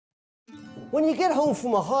When you get home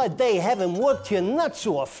from a hard day having worked your nuts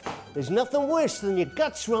off, there's nothing worse than your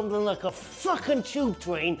guts rumbling like a fucking tube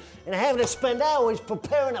train and having to spend hours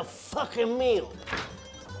preparing a fucking meal.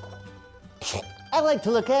 I like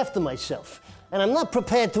to look after myself, and I'm not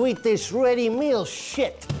prepared to eat this ready meal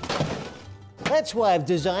shit. That's why I've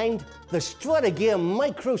designed the Strutter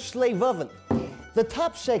microslave oven. The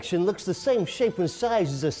top section looks the same shape and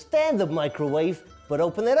size as a standard microwave, but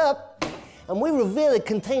open it up, and we reveal it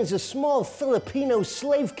contains a small Filipino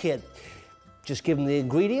slave kid. Just give him the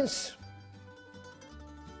ingredients,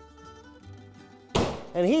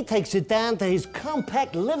 and he takes it down to his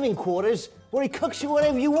compact living quarters where he cooks you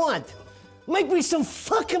whatever you want. Make me some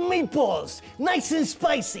fucking meatballs, nice and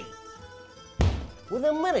spicy.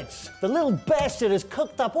 Within minutes, the little bastard has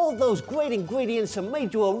cooked up all those great ingredients and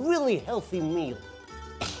made you a really healthy meal.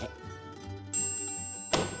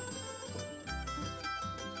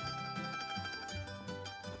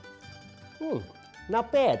 Not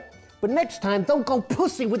bad. But next time, don't go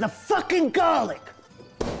pussy with the fucking garlic.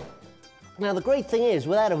 Now, the great thing is,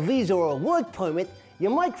 without a visa or a work permit,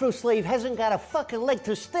 your microslave hasn't got a fucking leg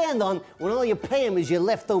to stand on when all you pay him is your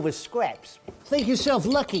leftover scraps. Think yourself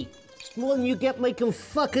lucky. It's more than you get making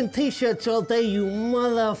fucking t-shirts all day, you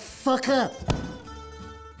motherfucker.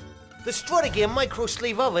 The Strutter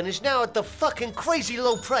microslave oven is now at the fucking crazy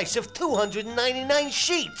low price of $299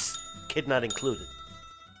 sheets. Kid not included.